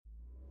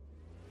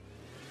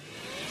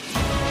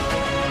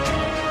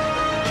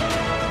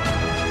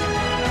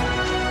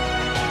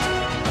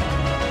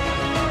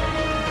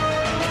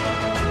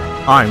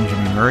I'm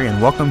Jimmy Murray,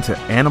 and welcome to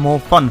Animal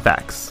Fun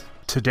Facts.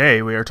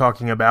 Today we are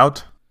talking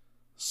about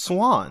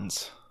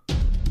swans.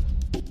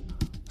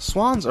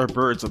 Swans are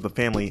birds of the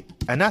family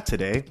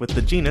Anatidae with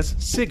the genus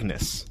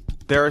Cygnus.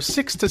 There are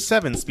 6 to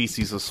 7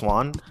 species of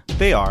swan.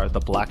 They are the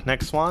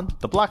black-necked swan,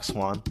 the black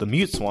swan, the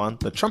mute swan,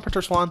 the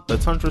trumpeter swan, the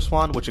tundra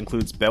swan, which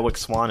includes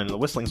Bewick's swan and the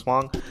whistling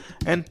swan,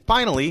 and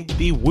finally,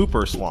 the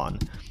whooper swan.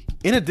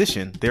 In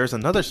addition, there is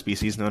another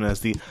species known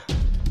as the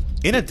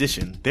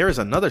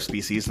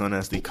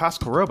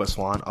Coscoroba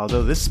swan,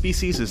 although this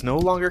species is no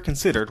longer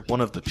considered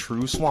one of the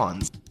true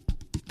swans.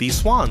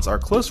 These swans are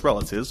close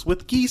relatives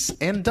with geese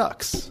and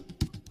ducks.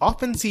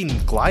 Often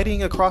seen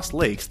gliding across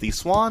lakes, the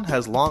swan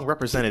has long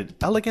represented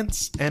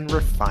elegance and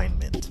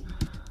refinement.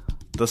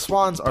 The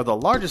swans are the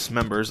largest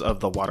members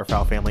of the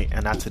waterfowl family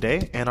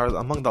Anatidae and are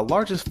among the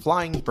largest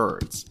flying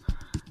birds.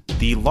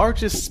 The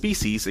largest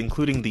species,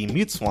 including the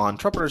mute swan,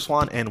 trumpeter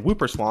swan, and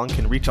whooper swan,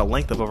 can reach a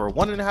length of over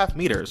 1.5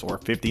 meters, or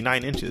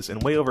 59 inches,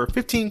 and weigh over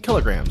 15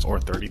 kilograms, or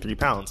 33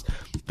 pounds.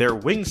 Their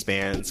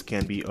wingspans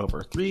can be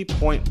over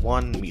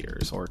 3.1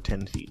 meters, or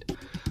 10 feet.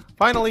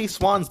 Finally,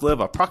 swans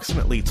live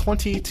approximately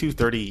 20 to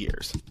 30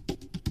 years.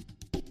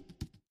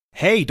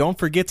 Hey, don't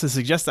forget to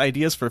suggest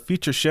ideas for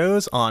future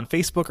shows on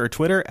Facebook or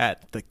Twitter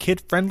at the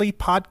Kid Friendly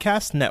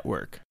Podcast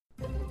Network.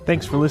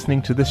 Thanks for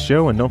listening to this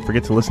show, and don't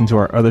forget to listen to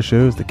our other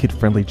shows, the Kid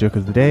Friendly Joke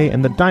of the Day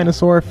and the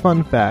Dinosaur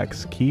Fun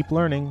Facts. Keep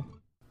learning.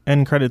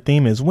 End credit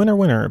theme is Winner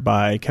Winner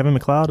by Kevin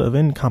MacLeod of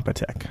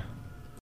Incompetech.